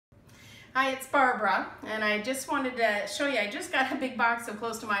Hi, it's Barbara, and I just wanted to show you, I just got a big box of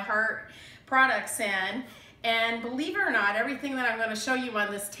Close to My Heart products in, and believe it or not, everything that I'm going to show you on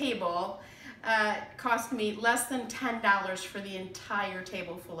this table cost me less than $10 for the entire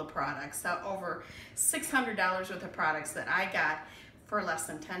table full of products. So over $600 worth of products that I got for less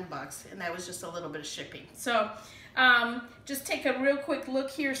than 10 bucks, and that was just a little bit of shipping. So just take a real quick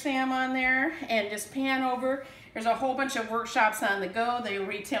look here, Sam, on there, and just pan over. There's a whole bunch of workshops on the go. They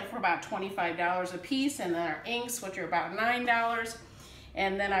retail for about $25 a piece, and then our inks, which are about $9.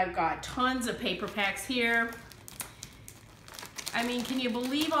 And then I've got tons of paper packs here. I mean, can you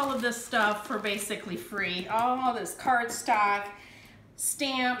believe all of this stuff for basically free? All this cardstock,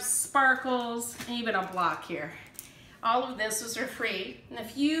 stamps, sparkles, and even a block here. All of this is for free. And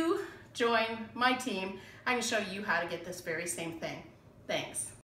if you join my team, I can show you how to get this very same thing. Thanks.